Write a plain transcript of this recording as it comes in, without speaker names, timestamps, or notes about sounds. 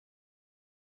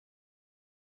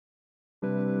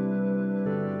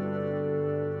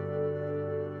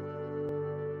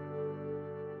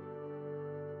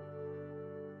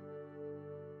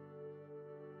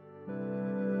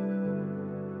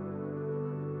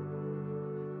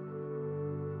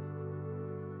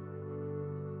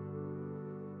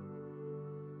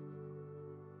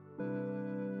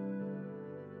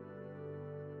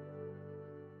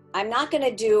I'm not going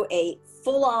to do a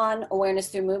full-on awareness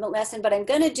through movement lesson, but I'm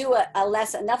going to do a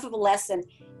lesson, enough of a lesson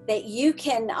that you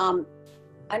can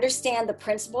understand the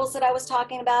principles that I was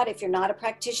talking about. If you're not a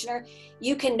practitioner,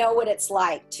 you can know what it's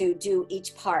like to do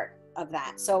each part of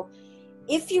that. So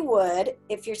if you would,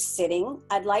 if you're sitting,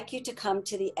 I'd like you to come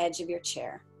to the edge of your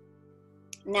chair.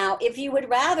 Now, if you would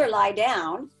rather lie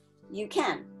down, you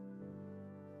can.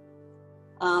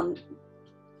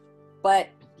 But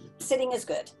sitting is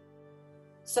good.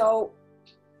 So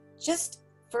just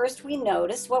first we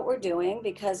notice what we're doing,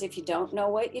 because if you don't know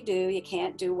what you do, you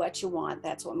can't do what you want.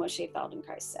 That's what Moshe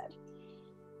Feldenkrais said.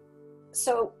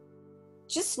 So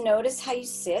just notice how you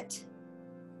sit.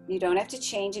 You don't have to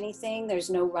change anything. There's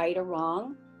no right or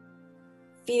wrong.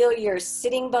 Feel your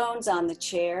sitting bones on the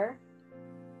chair.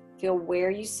 Feel where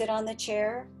you sit on the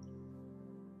chair.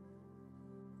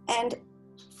 And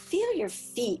feel your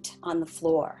feet on the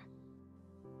floor.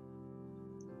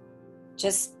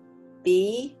 Just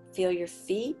feel your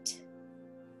feet.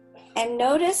 And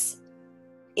notice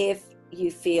if you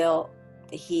feel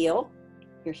the heel,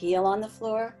 your heel on the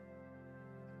floor,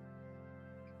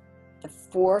 the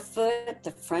forefoot,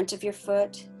 the front of your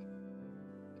foot.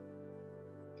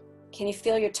 Can you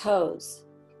feel your toes?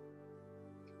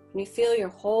 Can you feel your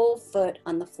whole foot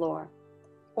on the floor?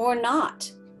 Or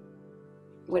not?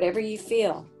 Whatever you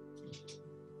feel.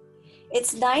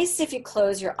 It's nice if you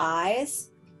close your eyes,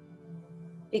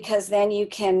 because then you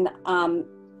can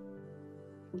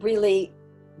really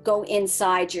go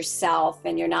inside yourself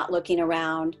and you're not looking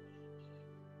around.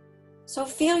 So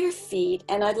feel your feet,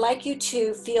 and I'd like you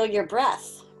to feel your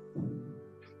breath.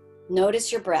 Notice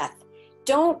your breath.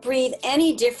 Don't breathe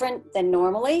any different than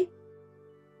normally.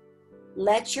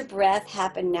 Let your breath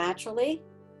happen naturally.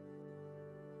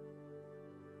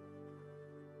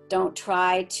 Don't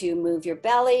try to move your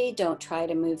belly. Don't try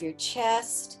to move your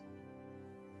chest.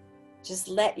 Just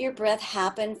let your breath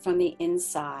happen from the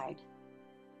inside.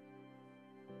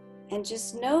 And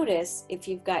just notice if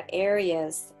you've got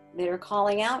areas that are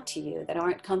calling out to you that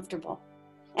aren't comfortable,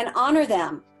 and honor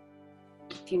them.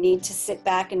 If you need to sit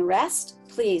back and rest,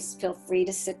 please feel free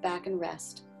to sit back and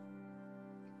rest.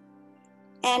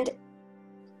 And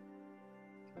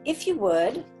if you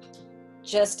would,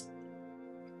 just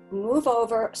move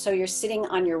over so you're sitting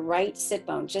on your right sit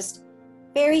bone. Just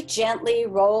very gently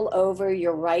roll over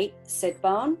your right sit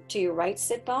bone to your right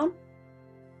sit bone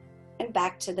and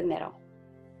back to the middle.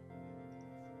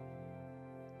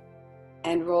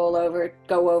 And roll over,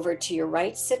 go over to your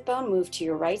right sit bone, move to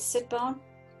your right sit bone,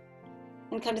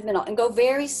 and come to the middle. And go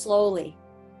very slowly.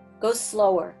 Go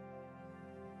slower.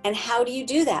 And how do you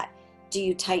do that? Do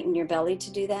you tighten your belly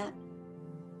to do that?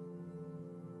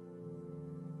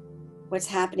 What's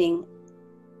happening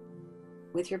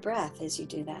with your breath as you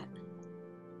do that?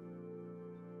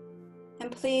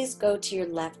 And please go to your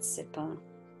left sit bone.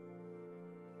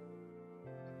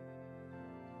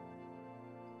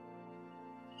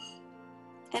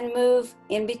 And move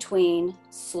in between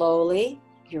slowly,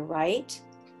 your right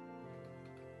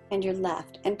and your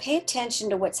left. And pay attention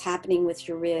to what's happening with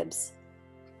your ribs.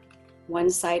 One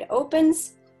side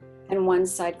opens and one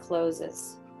side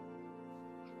closes.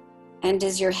 And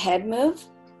does your head move?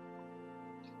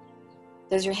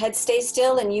 Does your head stay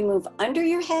still and you move under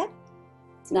your head?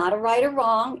 It's not a right or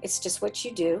wrong, it's just what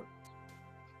you do.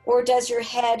 Or does your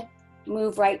head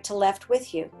move right to left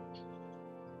with you?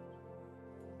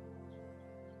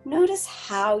 Notice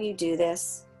how you do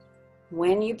this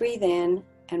when you breathe in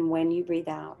and when you breathe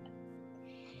out.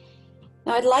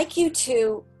 Now I'd like you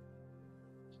to,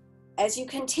 as you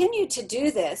continue to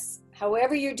do this,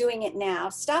 however you're doing it now,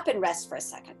 stop and rest for a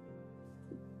second.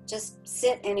 Just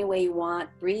sit any way you want,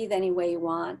 breathe any way you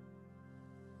want.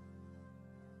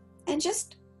 And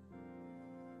just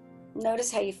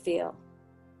notice how you feel.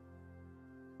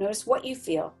 Notice what you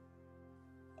feel.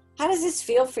 How does this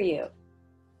feel for you?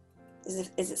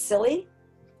 Is it silly?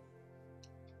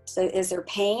 So is there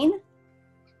pain?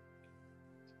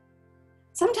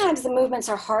 Sometimes the movements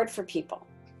are hard for people.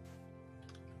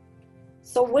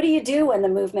 So what do you do when the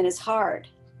movement is hard?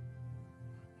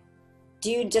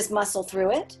 Do you just muscle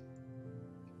through it?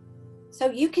 So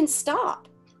you can stop.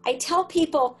 I tell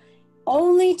people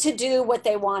only to do what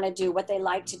they want to do, what they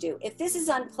like to do. If this is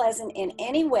unpleasant in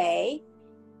any way,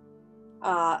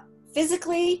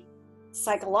 physically,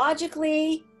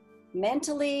 psychologically,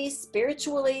 mentally,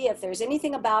 spiritually, if there's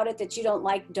anything about it that you don't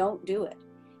like, don't do it.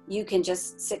 You can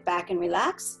just sit back and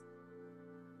relax.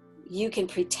 You can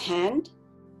pretend.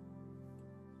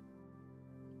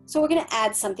 So we're going to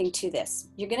add something to this.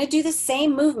 You're going to do the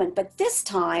same movement, but this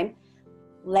time,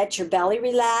 let your belly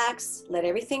relax, let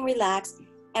everything relax,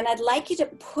 and I'd like you to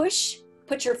push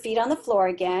put your feet on the floor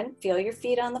again. Feel your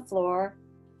feet on the floor.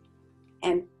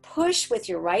 And push with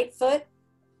your right foot.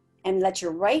 And let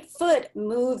your right foot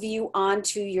move you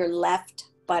onto your left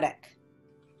buttock.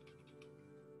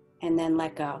 And then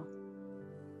let go.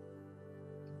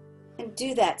 And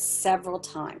do that several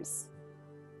times.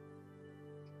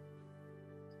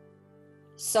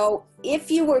 So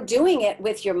if you were doing it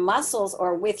with your muscles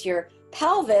or with your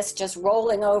pelvis just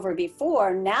rolling over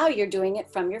before, now you're doing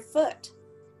it from your foot.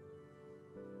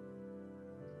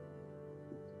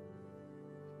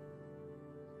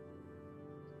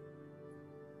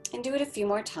 And do it a few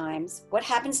more times. What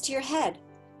happens to your head?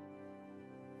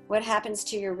 What happens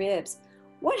to your ribs?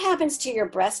 What happens to your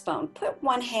breastbone? Put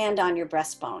one hand on your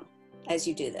breastbone as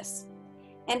you do this.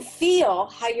 And feel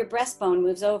how your breastbone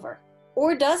moves over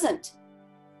or doesn't.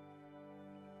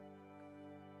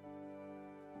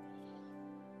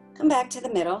 Come back to the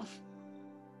middle.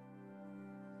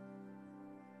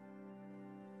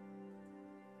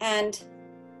 And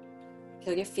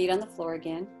feel your feet on the floor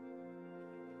again.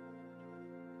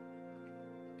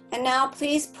 And now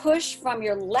please push from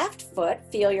your left foot,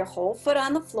 feel your whole foot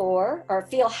on the floor, or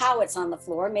feel how it's on the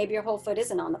floor. Maybe your whole foot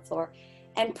isn't on the floor.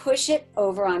 And push it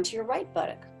over onto your right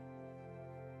buttock.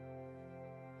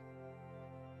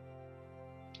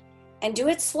 And do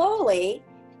it slowly.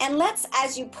 And let's,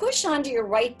 as you push onto your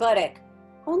right buttock,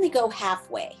 only go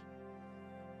halfway.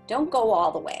 Don't go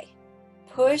all the way.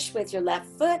 Push with your left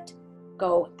foot,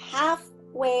 go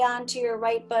halfway onto your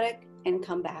right buttock, and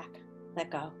come back.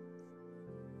 Let go.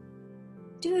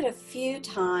 Do it a few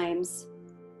times,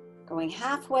 going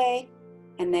halfway,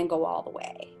 and then go all the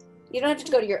way. You don't have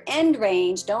to go to your end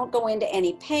range. Don't go into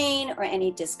any pain or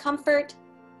any discomfort.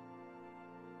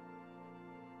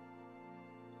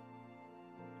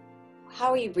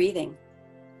 How are you breathing?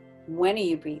 When are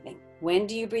you breathing? When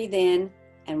do you breathe in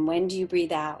and when do you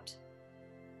breathe out?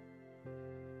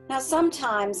 Now,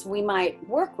 sometimes we might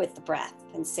work with the breath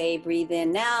and say, breathe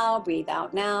in now, breathe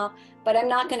out now, but I'm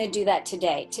not going to do that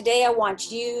today. Today, I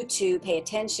want you to pay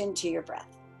attention to your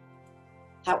breath.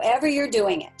 However you're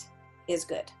doing it is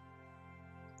good.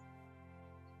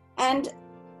 And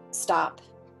stop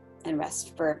and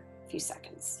rest for a few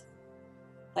seconds.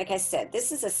 Like I said,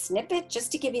 this is a snippet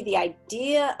just to give you the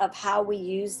idea of how we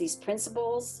use these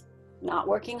principles, not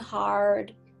working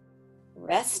hard,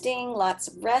 resting, lots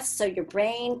of rest so your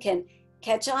brain can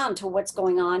catch on to what's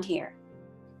going on here.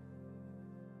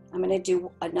 I'm going to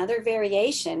do another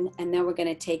variation and then we're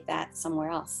going to take that somewhere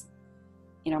else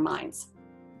in our minds.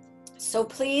 So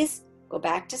please go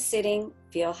back to sitting,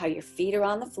 feel how your feet are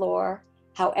on the floor,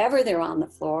 however they're on the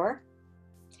floor.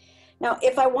 Now,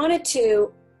 if I wanted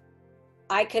to,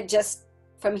 I could just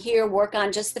from here work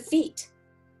on just the feet,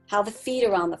 how the feet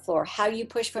are on the floor, how you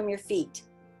push from your feet.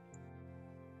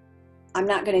 I'm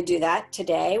not going to do that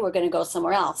today. We're going to go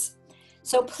somewhere else.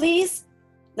 So please,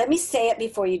 let me say it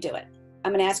before you do it.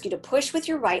 I'm going to ask you to push with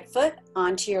your right foot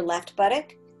onto your left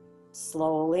buttock,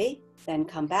 slowly, then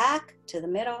come back to the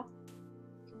middle,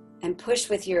 and push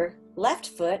with your left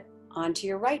foot onto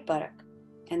your right buttock,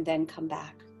 and then come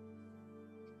back.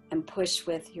 And push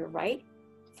with your right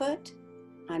foot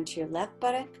onto your left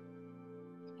buttock,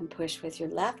 and push with your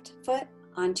left foot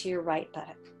onto your right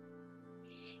buttock.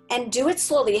 And do it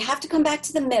slowly. You have to come back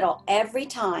to the middle every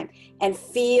time and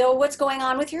feel what's going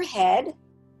on with your head.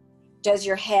 Does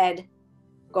your head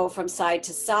go from side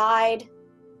to side?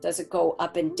 Does it go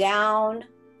up and down?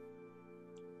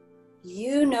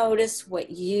 You notice what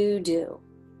you do.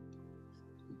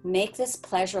 Make this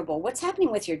pleasurable. What's happening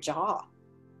with your jaw?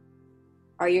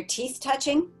 Are your teeth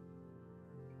touching?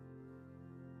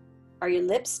 Are your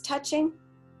lips touching?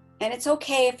 And it's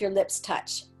okay if your lips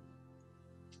touch,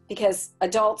 because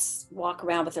adults walk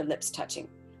around with their lips touching.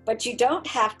 But you don't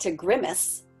have to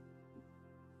grimace.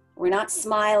 We're not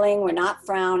smiling, we're not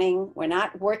frowning, we're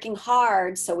not working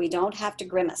hard, so we don't have to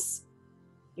grimace.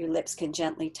 Your lips can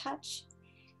gently touch.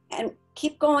 And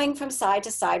keep going from side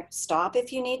to side. Stop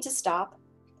if you need to stop,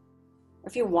 or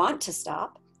if you want to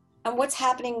stop. And what's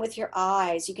happening with your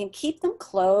eyes? You can keep them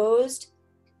closed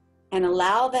and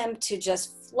allow them to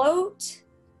just float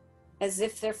as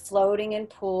if they're floating in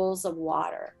pools of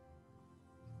water.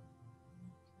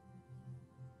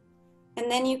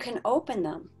 And then you can open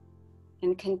them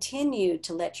and continue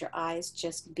to let your eyes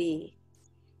just be.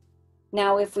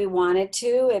 Now, if we wanted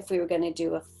to, if we were going to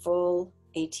do a full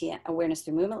ATM, awareness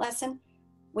through movement lesson,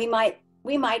 we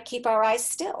might keep our eyes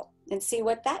still and see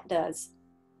what that does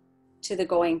to the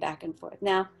going back and forth.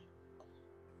 Now,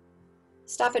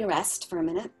 stop and rest for a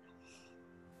minute.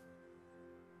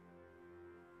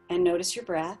 And notice your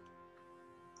breath.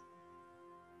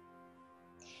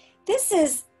 This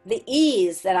is the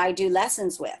ease that I do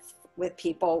lessons with with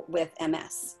people with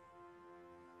MS.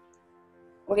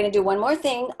 We're going to do one more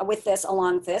thing with this,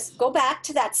 along with this. Go back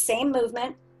to that same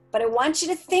movement, but I want you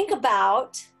to think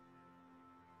about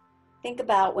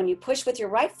when you push with your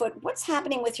right foot, what's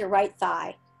happening with your right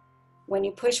thigh? When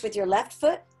you push with your left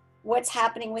foot, what's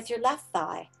happening with your left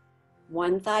thigh?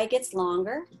 One thigh gets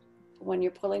longer when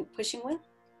you're pushing with,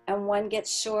 and one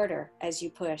gets shorter as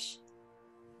you push.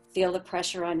 Feel the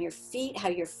pressure on your feet, how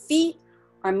your feet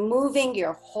are moving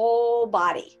your whole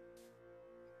body.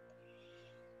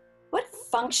 What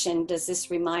function does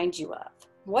this remind you of?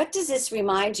 What does this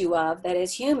remind you of that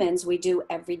as humans we do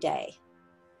every day?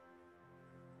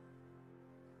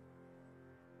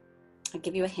 I'll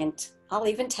give you a hint. I'll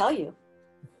even tell you.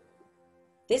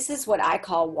 This is what I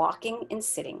call walking and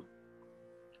sitting.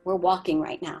 We're walking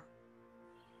right now.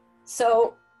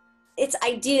 So it's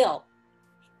ideal.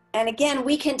 And again,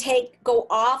 we can go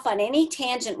off on any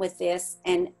tangent with this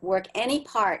and work any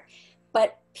part.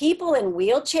 But people in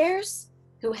wheelchairs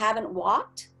who haven't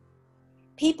walked,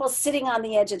 people sitting on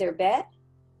the edge of their bed,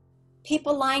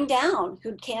 people lying down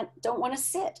who don't want to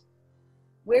sit.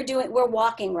 We're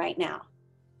walking right now.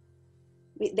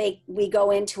 We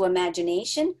go into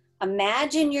imagination.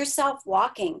 Imagine yourself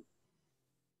walking.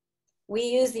 We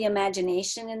use the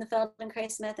imagination in the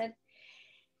Feldenkrais method.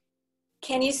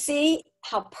 Can you see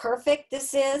how perfect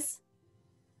this is?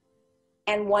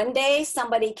 And one day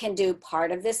somebody can do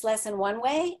part of this lesson one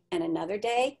way, and another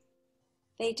day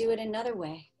they do it another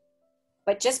way.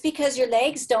 But just because your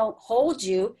legs don't hold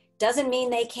you doesn't mean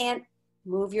they can't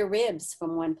move your ribs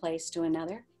from one place to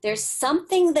another. There's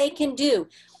something they can do.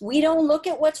 We don't look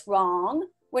at what's wrong.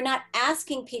 We're not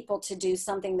asking people to do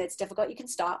something that's difficult. You can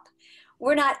stop.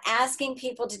 We're not asking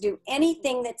people to do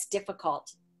anything that's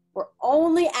difficult. We're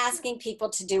only asking people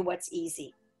to do what's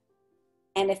easy.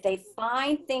 And if they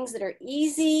find things that are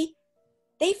easy,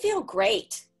 they feel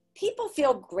great. People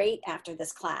feel great after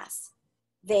this class.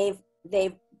 They've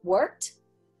worked,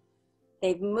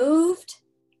 they've moved,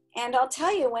 and I'll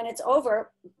tell you, when it's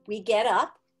over, we get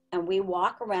up and we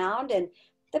walk around, and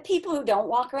the people who don't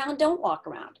walk around don't walk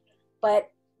around.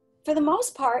 But for the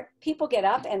most part, people get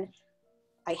up, and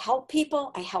I help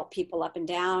people up and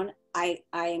down. I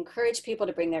encourage people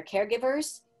to bring their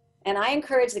caregivers, and I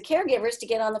encourage the caregivers to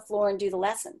get on the floor and do the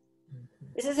lesson.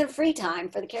 This isn't free time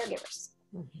for the caregivers,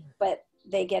 but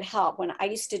they get help. When I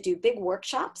used to do big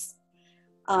workshops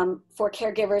for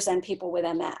caregivers and people with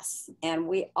MS, and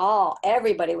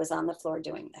everybody was on the floor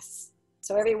doing this.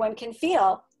 So everyone can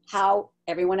feel how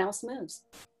everyone else moves.